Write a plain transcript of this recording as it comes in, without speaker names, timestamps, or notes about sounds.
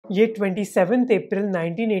ये 27 अप्रैल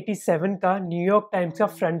 1987 का New York times का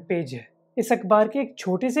फ्रंट पेज है। इस अखबार के एक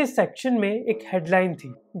छोटे से सेक्शन में एक हेडलाइन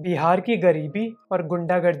थी, बिहार की गरीबी और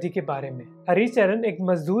गुंडागर्दी के बारे में। हरिचरण एक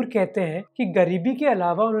मजदूर कहते हैं कि गरीबी के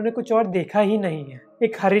अलावा उन्होंने कुछ और देखा ही नहीं है।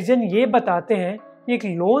 एक हरिजन ये बताते हैं कि एक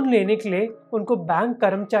लोन लेने के लिए उनको बैंक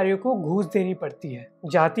कर्मचारियों को घूस देनी पड़ती है।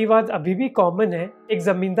 जातिवाद अभी भी कॉमन है। एक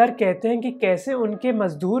जमींदार कहते हैं कि कैसे उनके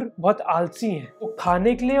मजदूर बहुत आलसी हैं, वो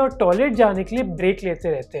खाने के लिए और टॉयलेट जाने के लिए ब्रेक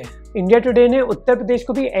लेते रहते हैं। इंडिया टुडे ने उत्तर प्रदेश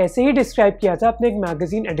को भी ऐसे ही डिस्क्राइब किया था अपने एक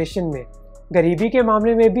मैगजीन एडिशन में, गरीबी के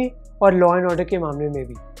मामले में भी और लॉ एंड ऑर्डर के मामले में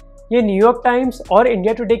भी। ये न्यूयॉर्क टाइम्स और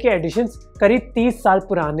इंडिया टुडे के एडिशंस करीब 30 साल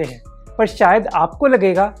पुराने हैं, पर शायद आपको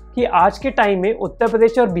लगेगा कि आज के टाइम में उत्तर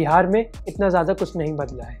प्रदेश और बिहार में इतना ज़्यादा कुछ नहीं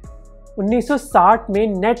बदला है। 1960 में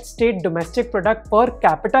net state domestic product per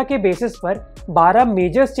capita के बेसिस पर 12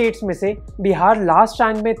 मेजर स्टेट्स में से बिहार लास्ट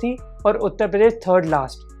रैंक में थी और उत्तर प्रदेश थर्ड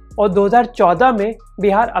लास्ट, और 2014 में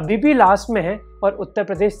बिहार अभी भी लास्ट में है और उत्तर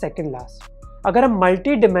प्रदेश सेकंड लास्ट। अगर हम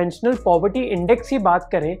मल्टी डिमेंशनल पॉवर्टी इंडेक्स की बात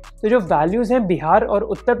करें तो जो वैल्यूज़ हैं बिहार और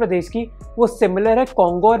उत्तर प्रदेश की वो सिमिलर है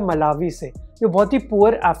कोंगो और मलावी से, जो बहुत ही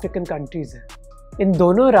पुअर अफ्रीकन कंट्रीज़ हैं। इन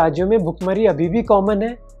दोनों राज्यों में भुखमरी अभी भी कॉमन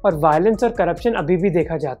है और वायलेंस और करप्शन अभी भी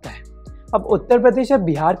देखा जाता है। अब उत्तर प्रदेश और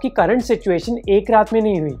बिहार की करंट सिचुएशन एक रात में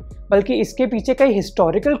नहीं हुई, बल्कि इसके पीछे कई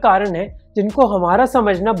हिस्टोरिकल कारण हैं जिनको हमारा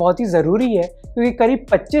समझना बहुत ही ज़रूरी है, क्योंकि करीब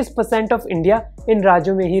 25% ऑफ इंडिया इन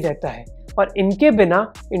राज्यों में ही रहता है और इनके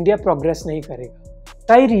बिना इंडिया प्रोग्रेस नहीं करेगा।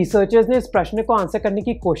 कई रिसर्चर्स ने इस प्रश्न को आंसर करने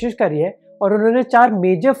की कोशिश करी है और उन्होंने 4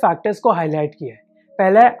 मेजर फैक्टर्स को हाईलाइट किया है।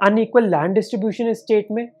 पहला है अनइक्वल लैंड डिस्ट्रीब्यूशन स्टेट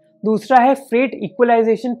में, दूसरा है फ्रेट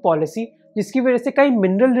इक्वलाइजेशन पॉलिसी जिसकी वजह से कई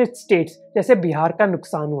मिनरल रिच स्टेट्स जैसे बिहार का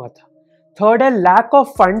नुकसान हुआ था, थर्ड है लैक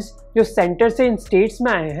ऑफ फंड्स जो सेंटर से इन स्टेट्स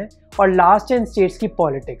में आए हैं, और लास्ट है इन स्टेट्स की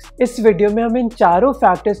पॉलिटिक्स। इस वीडियो में हम इन चारों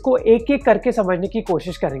फैक्टर्स को एक एक करके समझने की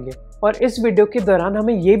कोशिश करेंगे और इस वीडियो के दौरान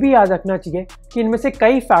हमें ये भी याद रखना चाहिए कि इनमें से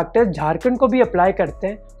कई फैक्टर्स झारखंड को भी अप्लाई करते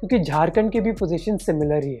हैं, क्योंकि झारखंड की भी पोजीशन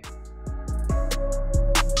सिमिलर ही है।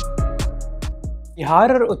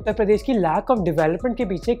 बिहार और उत्तर प्रदेश की लैक ऑफ डेवलपमेंट के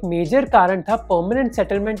पीछे एक मेजर कारण था परमानेंट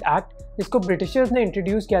सेटलमेंट एक्ट, जिसको ब्रिटिशर्स ने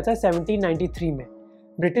इंट्रोड्यूस किया था 1793 में।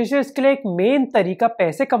 ब्रिटिशर्स के लिए एक मेन तरीका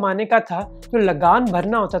पैसे कमाने का था, जो लगान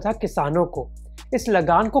भरना होता था किसानों को। इस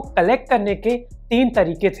लगान को कलेक्ट करने के 3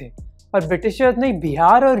 तरीके थे और ब्रिटिशर्स ने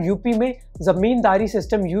बिहार और यूपी में ज़मींदारी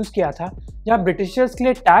सिस्टम यूज़ किया था, जहां ब्रिटिशर्स के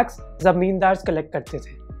लिए टैक्स ज़मींदार कलेक्ट करते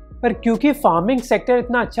थे। पर क्योंकि फार्मिंग सेक्टर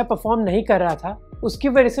इतना अच्छा परफॉर्म नहीं कर रहा था, उसकी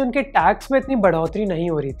वजह से उनके टैक्स में इतनी बढ़ोतरी नहीं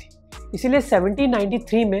हो रही थी। इसीलिए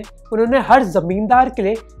 1793 में उन्होंने हर ज़मींदार के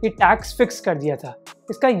लिए ये टैक्स फिक्स कर दिया था।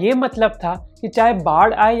 इसका ये मतलब था कि चाहे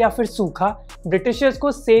बाढ़ आए या फिर सूखा, ब्रिटिशर्स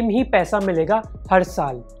को सेम ही पैसा मिलेगा हर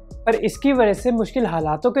साल। पर इसकी वजह से मुश्किल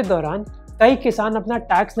हालातों के दौरान कई किसान अपना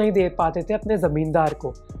टैक्स नहीं दे पाते थे अपने ज़मींदार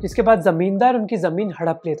को, जिसके बाद ज़मींदार उनकी ज़मीन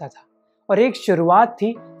हड़प लेता था। और एक शुरुआत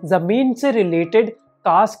थी ज़मीन से रिलेटेड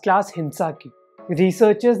कास्ट क्लास हिंसा की।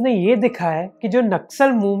 रिसर्चर्स ने ये दिखाया है कि जो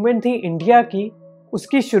नक्सल मूवमेंट थी इंडिया की,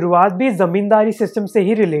 उसकी शुरुआत भी ज़मींदारी सिस्टम से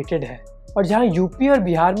ही रिलेटेड है। और जहां यूपी और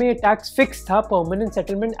बिहार में ये टैक्स फिक्स था परमानेंट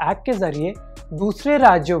सेटलमेंट एक्ट के ज़रिए, दूसरे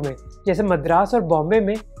राज्यों में जैसे मद्रास और बॉम्बे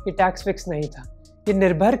में ये टैक्स फिक्स नहीं था। ये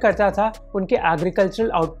निर्भर करता था उनके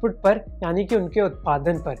एग्रीकल्चरल आउटपुट पर, यानी कि उनके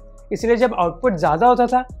उत्पादन पर। इसलिए जब आउटपुट ज़्यादा होता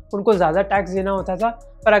था उनको ज़्यादा टैक्स देना होता था,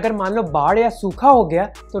 पर अगर मान लो बाढ़ या सूखा हो गया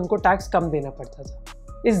तो उनको टैक्स कम देना पड़ता था।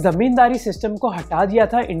 इस ज़मींदारी सिस्टम को हटा दिया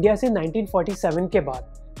था इंडिया से 1947 के बाद,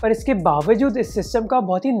 पर इसके बावजूद इस सिस्टम का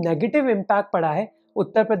बहुत ही नेगेटिव इम्पैक्ट पड़ा है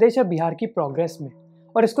उत्तर प्रदेश और बिहार की प्रोग्रेस में।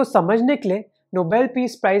 और इसको समझने के लिए Nobel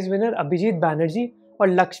peace prize winner Abhijit Banerjee और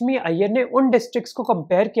लक्ष्मी अय्यर ने उन डिस्ट्रिक्ट्स को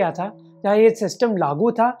कंपेयर किया था जहाँ ये सिस्टम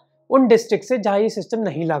लागू था उन डिस्ट्रिक्ट से जहाँ ये सिस्टम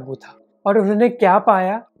नहीं लागू था। और उन्होंने क्या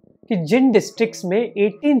पाया कि जिन डिस्ट्रिक्ट्स में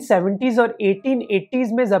 1870s और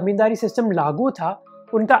 1880s में ज़मींदारी सिस्टम लागू था,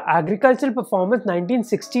 उनका एग्रीकल्चरल परफॉर्मेंस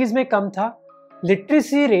 1960s में कम था,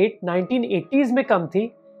 लिटरेसी रेट 1980s में कम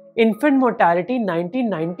थी, इन्फेंट मोर्टेलिटी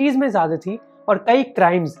 1990s में ज़्यादा थी, और कई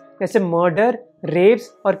क्राइम्स जैसे मर्डर, रेप्स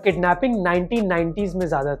और किडनैपिंग 1990s में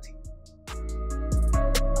ज़्यादा थी।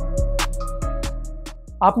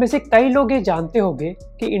 आप में से कई लोग ये जानते होंगे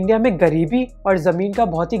कि इंडिया में गरीबी और ज़मीन का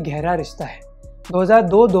बहुत ही गहरा रिश्ता है।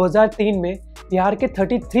 2002-2003 में बिहार के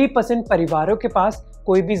 33% परिवारों के पास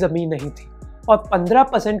कोई भी ज़मीन नहीं थी और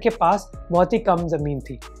 15% के पास बहुत ही कम ज़मीन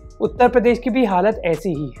थी। उत्तर प्रदेश की भी हालत ऐसी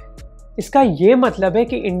ही है। इसका ये मतलब है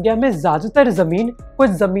कि इंडिया में ज़्यादातर ज़मीन कुछ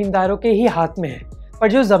ज़मींदारों के ही हाथ में है,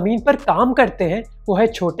 पर जो ज़मीन पर काम करते हैं वो है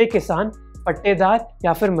छोटे किसान, पट्टेदार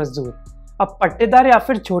या फिर मजदूर। अब पट्टेदार या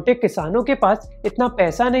फिर छोटे किसानों के पास इतना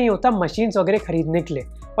पैसा नहीं होता मशीन्स वगैरह खरीदने के लिए,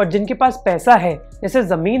 और जिनके पास पैसा है जैसे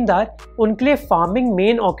ज़मींदार, उनके लिए फार्मिंग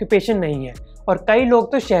मेन ऑक्यूपेशन नहीं है और कई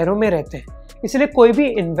लोग तो शहरों में रहते हैं। इसलिए कोई भी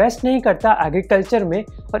इन्वेस्ट नहीं करता एग्रीकल्चर में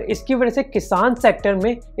और इसकी वजह से किसान सेक्टर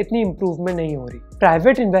में इतनी इम्प्रूवमेंट नहीं हो रही।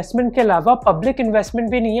 प्राइवेट इन्वेस्टमेंट के अलावा पब्लिक इन्वेस्टमेंट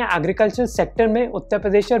भी नहीं है एग्रीकल्चर सेक्टर में उत्तर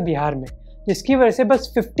प्रदेश और बिहार में, जिसकी वजह से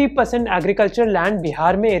बस 50% एग्रीकल्चर लैंड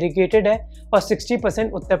बिहार में इरिगेटेड है और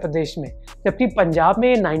 60% उत्तर प्रदेश में, जबकि पंजाब में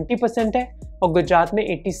ये 90% है और गुजरात में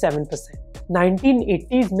 87%।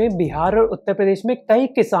 1980s में बिहार और उत्तर प्रदेश में कई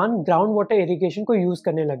किसान ग्राउंड वाटर इरिगेशन को यूज़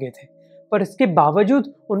करने लगे थे, पर इसके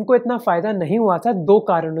बावजूद उनको इतना फ़ायदा नहीं हुआ था दो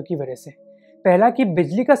कारणों की वजह से। पहला कि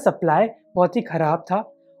बिजली का सप्लाई बहुत ही ख़राब था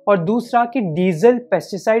और दूसरा कि डीजल,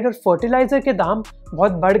 पेस्टिसाइड और फर्टिलाइज़र के दाम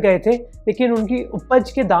बहुत बढ़ गए थे लेकिन उनकी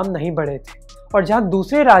उपज के दाम नहीं बढ़े थे। और जहां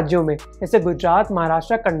दूसरे राज्यों में जैसे गुजरात,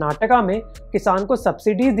 महाराष्ट्र, कर्नाटका में किसान को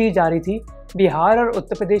सब्सिडीज दी जा रही थी, बिहार और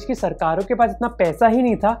उत्तर प्रदेश की सरकारों के पास इतना पैसा ही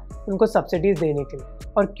नहीं था उनको सब्सिडीज देने के लिए।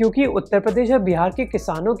 और क्योंकि उत्तर प्रदेश और बिहार के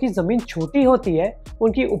किसानों की ज़मीन छोटी होती है,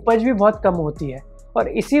 उनकी उपज भी बहुत कम होती है और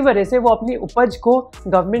इसी वजह से वो अपनी उपज को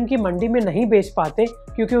गवर्नमेंट की मंडी में नहीं बेच पाते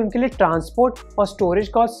क्योंकि उनके लिए ट्रांसपोर्ट और स्टोरेज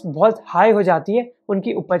कॉस्ट बहुत हाई हो जाती है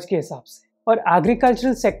उनकी उपज के हिसाब से। और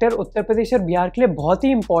एग्रीकल्चरल सेक्टर उत्तर प्रदेश और बिहार के लिए बहुत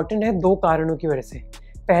ही इंपॉर्टेंट है दो कारणों की वजह से।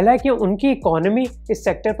 पहला है कि उनकी इकोनॉमी इस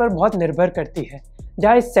सेक्टर पर बहुत निर्भर करती है।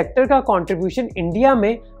 जहाँ इस सेक्टर का कंट्रीब्यूशन इंडिया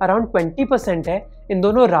में अराउंड 20% है, इन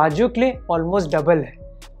दोनों राज्यों के लिए ऑलमोस्ट डबल है।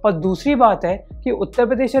 और दूसरी बात है कि उत्तर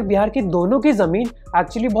प्रदेश और बिहार की दोनों की ज़मीन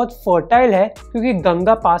एक्चुअली बहुत फर्टाइल है क्योंकि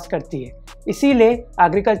गंगा पास करती है, इसीलिए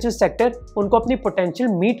एग्रीकल्चर सेक्टर उनको अपनी पोटेंशियल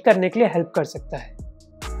मीट करने के लिए हेल्प कर सकता है।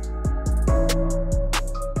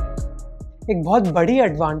 एक बहुत बड़ी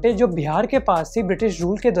एडवांटेज जो बिहार के पास थी ब्रिटिश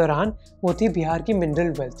रूल के दौरान वो थी बिहार की मिनरल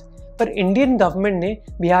वेल्थ, पर इंडियन गवर्नमेंट ने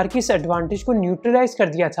बिहार की इस एडवांटेज को न्यूट्रलाइज कर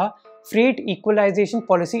दिया था फ्रेट इक्वलाइजेशन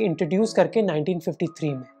पॉलिसी इंट्रोड्यूस करके 1953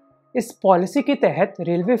 में। इस पॉलिसी के तहत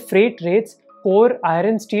railway freight rates core,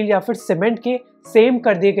 iron, steel या फिर सीमेंट के सेम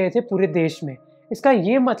कर दिए गए थे पूरे देश में। इसका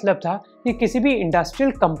ये मतलब था कि किसी भी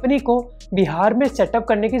इंडस्ट्रियल कंपनी को बिहार में सेटअप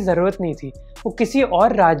करने की ज़रूरत नहीं थी, वो किसी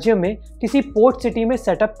और राज्य में किसी पोर्ट सिटी में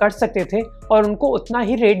सेटअप कर सकते थे और उनको उतना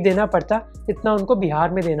ही रेट देना पड़ता जितना उनको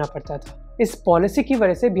बिहार में देना पड़ता था। इस पॉलिसी की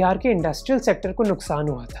वजह से बिहार के इंडस्ट्रियल सेक्टर को नुकसान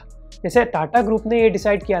हुआ था। जैसे टाटा ग्रुप ने ये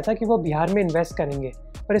डिसाइड किया था कि वो बिहार में इन्वेस्ट करेंगे,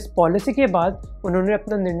 पर इस पॉलिसी के बाद उन्होंने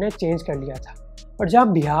अपना निर्णय चेंज कर लिया था। और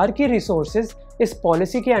जहाँ बिहार की रिसोर्सेज इस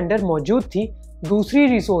पॉलिसी के अंडर मौजूद थी, दूसरी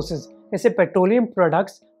रिसोर्सेज जैसे पेट्रोलियम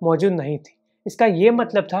प्रोडक्ट्स मौजूद नहीं थी। इसका ये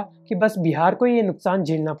मतलब था कि बस बिहार को ये नुकसान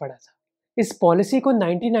झेलना पड़ा था। इस पॉलिसी को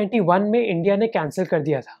 1991 में इंडिया ने कैंसिल कर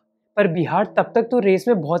दिया था, पर बिहार तब तक तो रेस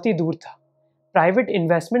में बहुत ही दूर था। प्राइवेट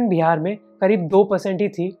इन्वेस्टमेंट बिहार में करीब 2% ही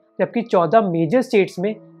थी, जबकि 14 मेजर स्टेट्स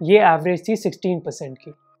में ये एवरेज थी 16%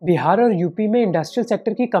 की। बिहार और यूपी में इंडस्ट्रियल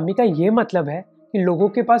सेक्टर की कमी का ये मतलब है कि लोगों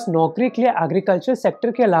के पास नौकरी के लिए एग्रीकल्चर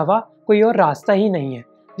सेक्टर के अलावा कोई और रास्ता ही नहीं है,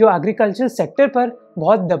 जो एग्रीकल्चर सेक्टर पर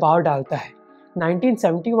बहुत दबाव डालता है।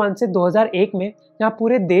 1971 से 2001 में जहाँ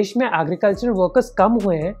पूरे देश में एग्रीकल्चर वर्कर्स कम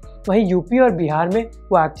हुए हैं, वहीं यूपी और बिहार में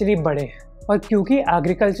वो एक्चुअली बढ़े हैं। और क्योंकि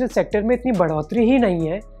एग्रीकल्चर सेक्टर में इतनी बढ़ोतरी ही नहीं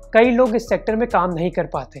है, कई लोग इस सेक्टर में काम नहीं कर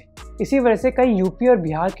पाते। इसी वजह से कई यूपी और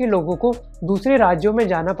बिहार के लोगों को दूसरे राज्यों में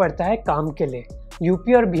जाना पड़ता है काम के लिए।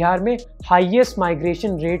 यूपी और बिहार में हाईएस्ट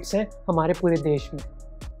माइग्रेशन रेट्स हैं हमारे पूरे देश में।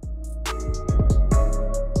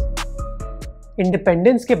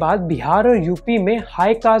 इंडिपेंडेंस के बाद बिहार और यूपी में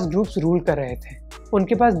हाई कास्ट ग्रुप्स रूल कर रहे थे।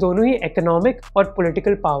 उनके पास दोनों ही इकोनॉमिक और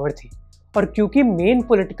पॉलिटिकल पावर थी, और क्योंकि main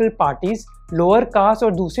political parties lower caste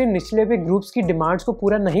और दूसरे निचले हुए ग्रुप्स की डिमांड्स को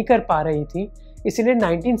पूरा नहीं कर पा रही थी, इसलिए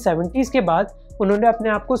 1970s के बाद उन्होंने अपने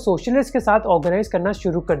आप को सोशलिस्ट के साथ ऑर्गेनाइज करना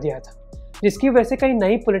शुरू कर दिया था, जिसकी वजह से कई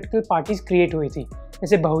नई पॉलिटिकल पार्टीज क्रिएट हुई थी,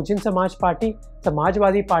 जैसे बहुजन समाज पार्टी,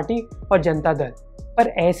 समाजवादी पार्टी और जनता दल। पर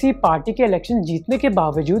ऐसी पार्टी के इलेक्शन जीतने के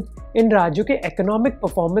बावजूद इन राज्यों के इकोनॉमिक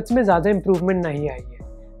परफॉर्मेंस में ज़्यादा इंप्रूवमेंट नहीं आई है।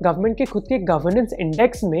 गवर्नमेंट के खुद के गवर्नेंस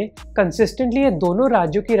इंडेक्स में कंसिस्टेंटली ये दोनों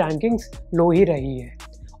राज्यों की रैंकिंग्स लो ही रही है,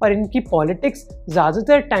 और इनकी पॉलिटिक्स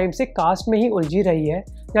ज़्यादातर टाइम से कास्ट में ही उलझी रही है,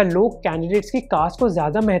 या लोग कैंडिडेट्स की कास्ट को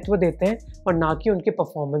ज़्यादा महत्व देते हैं और ना कि उनके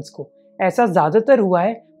परफॉर्मेंस को। ऐसा ज़्यादातर हुआ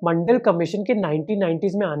है मंडल कमीशन के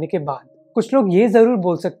 1990s में आने के बाद। कुछ लोग ये ज़रूर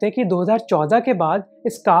बोल सकते हैं कि 2014 के बाद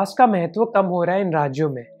इस कास्ट का महत्व कम हो रहा है इन राज्यों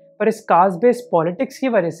में, पर इस कास्ट बेस्ड पॉलिटिक्स की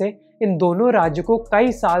वजह से इन दोनों राज्यों को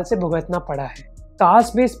कई साल से भुगतना पड़ा है।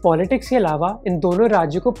 कास्ट बेस्ड पॉलिटिक्स के अलावा इन दोनों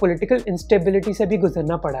राज्यों को पॉलिटिकल इंस्टेबिलिटी से भी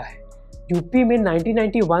गुजरना पड़ा है। यूपी में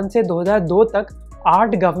 1991 से 2002 तक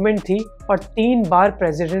 8 गवर्नमेंट थी और 3 बार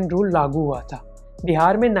प्रेसिडेंट रूल लागू हुआ था।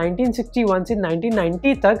 बिहार में 1961 से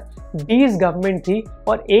 1990 तक 20 गवर्नमेंट थी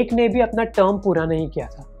और एक ने भी अपना टर्म पूरा नहीं किया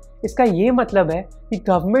था। इसका ये मतलब है कि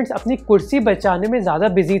गवर्नमेंट्स अपनी कुर्सी बचाने में ज़्यादा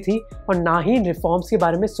बिजी थी और ना ही रिफॉर्म्स के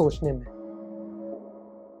बारे में सोचने में।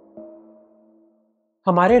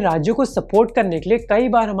 हमारे राज्यों को सपोर्ट करने के लिए कई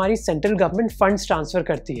बार हमारी सेंट्रल गवर्नमेंट फंड्स ट्रांसफ़र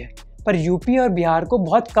करती है, पर यूपी और बिहार को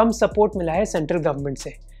बहुत कम सपोर्ट मिला है सेंट्रल गवर्नमेंट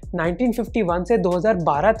से। 1951 से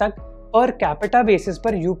 2012 तक पर कैपिटा बेसिस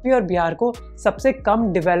पर यूपी और बिहार को सबसे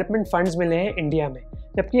कम डेवलपमेंट फंड्स मिले हैं इंडिया में,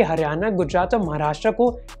 जबकि हरियाणा, गुजरात और महाराष्ट्र को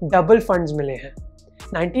डबल फंड्स मिले हैं।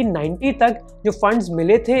 1990 तक जो फंड्स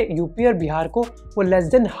मिले थे यूपी और बिहार को वो लेस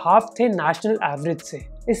देन हाफ थे नेशनल एवरेज से।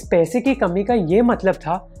 इस पैसे की कमी का ये मतलब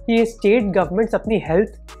था कि ये स्टेट गवर्नमेंट्स अपनी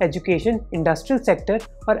हेल्थ, एजुकेशन, इंडस्ट्रियल सेक्टर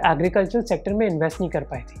और एग्रीकल्चरल सेक्टर में इन्वेस्ट नहीं कर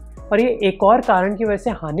पाई थी। और ये एक और कारण की वजह से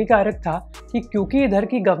हानिकारक था कि क्योंकि इधर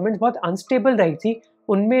की गवर्नमेंट बहुत अनस्टेबल रही थी,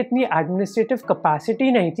 उनमें इतनी एडमिनिस्ट्रेटिव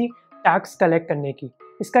कैपेसिटी नहीं थी टैक्स कलेक्ट करने की।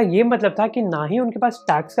 इसका ये मतलब था कि ना ही उनके पास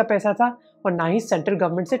टैक्स का पैसा था और ना ही सेंट्रल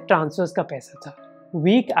गवर्नमेंट से ट्रांसफर्स का पैसा था।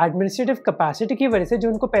 वीक एडमिनिस्ट्रेटिव कैपेसिटी की वजह से जो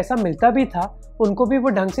उनको पैसा मिलता भी था उनको भी वो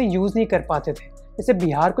ढंग से यूज़ नहीं कर पाते थे। जैसे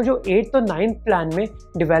बिहार को जो 8th और 9th प्लान में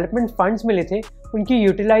डेवलपमेंट फंड्स मिले थे, उनकी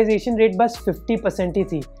यूटिलाइजेशन रेट बस 50% ही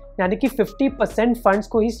थी, यानी कि 50% फंड्स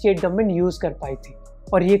को ही स्टेट गवर्नमेंट यूज़ कर पाई थी।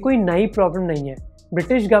 और ये कोई नई प्रॉब्लम नहीं है,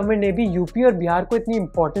 ब्रिटिश गवर्नमेंट ने भी यूपी और बिहार को इतनी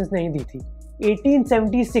इंपॉर्टेंस नहीं दी थी।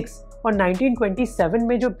 1876 और 1927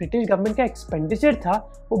 में जो ब्रिटिश गवर्नमेंट का एक्सपेंडिचर था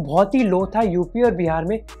वो बहुत ही लो था यूपी और बिहार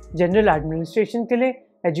में जनरल एडमिनिस्ट्रेशन के लिए,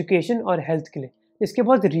 एजुकेशन और हेल्थ के लिए, जिसके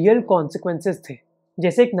बहुत रियल कॉन्सिक्वेंसेस थे।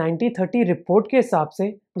 जैसे एक 1930 रिपोर्ट के हिसाब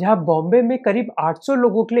से जहां बॉम्बे में करीब 800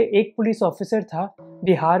 लोगों के लिए एक पुलिस ऑफिसर था,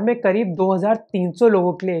 बिहार में करीब 2300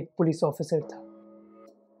 लोगों के लिए एक पुलिस ऑफिसर था।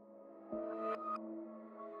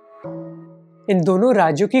 इन दोनों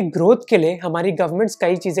राज्यों की ग्रोथ के लिए हमारी गवर्नमेंट्स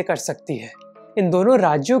कई चीज़ें कर सकती है। इन दोनों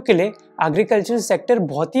राज्यों के लिए एग्रीकल्चर सेक्टर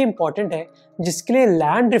बहुत ही इंपॉर्टेंट है, जिसके लिए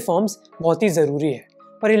लैंड रिफॉर्म्स बहुत ही ज़रूरी है।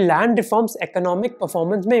 और ये लैंड रिफॉर्म्स इकोनॉमिक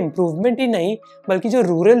परफॉर्मेंस में इम्प्रूवमेंट ही नहीं बल्कि जो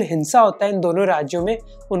रूरल हिंसा होता है इन दोनों राज्यों में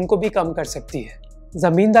उनको भी कम कर सकती है।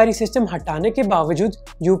 ज़मींदारी सिस्टम हटाने के बावजूद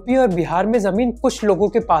यूपी और बिहार में ज़मीन कुछ लोगों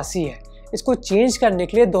के पास ही है। इसको चेंज करने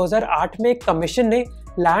के लिए 2008 में एक कमीशन ने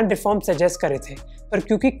लैंड रिफॉर्म सजेस्ट करे थे, पर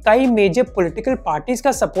क्योंकि कई मेजर पॉलिटिकल पार्टीज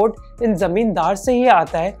का सपोर्ट इन ज़मींदार से ही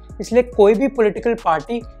आता है, इसलिए कोई भी पॉलिटिकल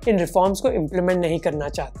पार्टी इन रिफॉर्म्स को इम्प्लीमेंट नहीं करना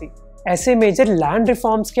चाहती। ऐसे मेजर लैंड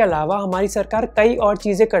रिफॉर्म्स के अलावा हमारी सरकार कई और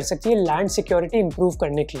चीज़ें कर सकती है लैंड सिक्योरिटी इंप्रूव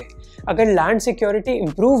करने के लिए। अगर लैंड सिक्योरिटी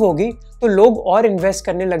इंप्रूव होगी तो लोग और इन्वेस्ट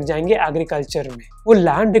करने लग जाएंगे एग्रीकल्चर में। वो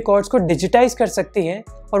लैंड रिकॉर्ड्स को डिजिटाइज कर सकती हैं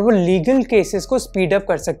और वो लीगल केसेस को स्पीड अप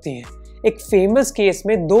कर सकती हैं। एक फेमस केस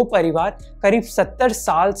में 2 परिवार करीब 70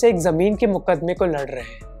 साल से एक ज़मीन के मुकदमे को लड़ रहे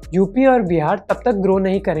हैं। यूपी और बिहार तब तक ग्रो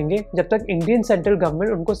नहीं करेंगे जब तक इंडियन सेंट्रल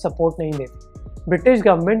गवर्नमेंट उनको सपोर्ट नहीं देती। ब्रिटिश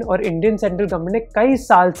गवर्नमेंट और इंडियन सेंट्रल गवर्नमेंट ने कई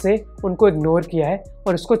साल से उनको इग्नोर किया है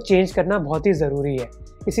और उसको चेंज करना बहुत ही ज़रूरी है।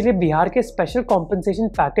 इसीलिए बिहार के स्पेशल कॉम्पनसेशन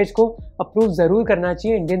पैकेज को अप्रूव ज़रूर करना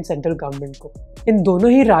चाहिए इंडियन सेंट्रल गवर्नमेंट को। इन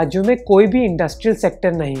दोनों ही राज्यों में कोई भी इंडस्ट्रियल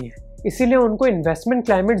सेक्टर नहीं है, इसीलिए उनको इन्वेस्टमेंट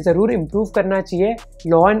क्लाइमेट ज़रूर इम्प्रूव करना चाहिए,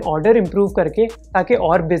 लॉ एंड ऑर्डर इम्प्रूव करके, ताकि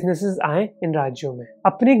और बिजनेसेस आएँ इन राज्यों में।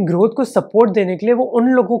 अपनी ग्रोथ को सपोर्ट देने के लिए वो उन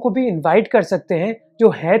लोगों को भी इन्वाइट कर सकते हैं जो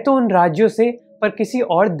है तो उन राज्यों से पर किसी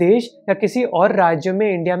और देश या किसी और राज्य में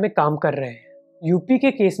इंडिया में काम कर रहे हैं। यूपी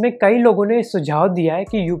के केस में कई लोगों ने सुझाव दिया है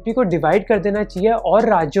कि यूपी को डिवाइड कर देना चाहिए और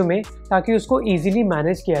राज्यों में, ताकि उसको ईजिली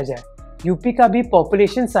मैनेज किया जाए। यूपी का भी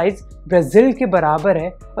पॉपुलेशन साइज ब्राज़ील के बराबर है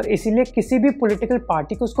और इसीलिए किसी भी पॉलिटिकल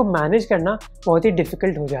पार्टी को उसको मैनेज करना बहुत ही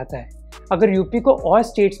डिफिकल्ट हो जाता है। अगर यूपी को और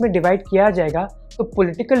स्टेट्स में डिवाइड किया जाएगा तो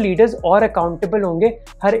पॉलिटिकल लीडर्स और अकाउंटेबल होंगे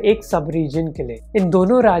हर एक सब रीजन के लिए। इन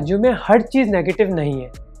दोनों राज्यों में हर चीज़ नेगेटिव नहीं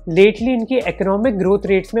है। लेटली इनकी इकोनॉमिक ग्रोथ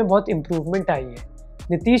रेट्स में बहुत इंप्रूवमेंट आई है।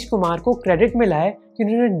 नीतीश कुमार को क्रेडिट मिला है कि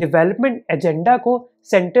उन्होंने डेवलपमेंट एजेंडा को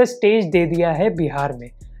सेंटर स्टेज दे दिया है बिहार में,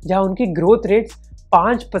 जहां उनकी ग्रोथ रेट्स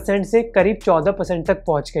 5% से करीब 14% तक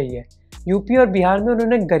पहुंच गई है। यूपी और बिहार में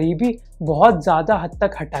उन्होंने गरीबी बहुत ज़्यादा हद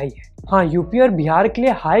तक हटाई है। हाँ, यूपी और बिहार के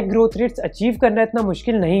लिए हाई ग्रोथ रेट्स अचीव करना इतना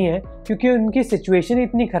मुश्किल नहीं है क्योंकि उनकी सिचुएशन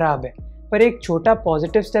इतनी ख़राब है, पर एक छोटा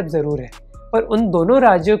पॉजिटिव स्टेप ज़रूर है। पर उन दोनों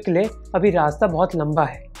राज्यों के लिए अभी रास्ता बहुत लंबा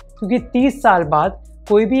है, क्योंकि 30 साल बाद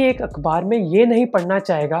कोई भी एक अखबार में ये नहीं पढ़ना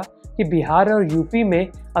चाहेगा कि बिहार और यूपी में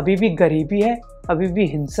अभी भी गरीबी है, अभी भी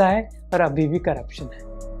हिंसा है और अभी भी करप्शन है।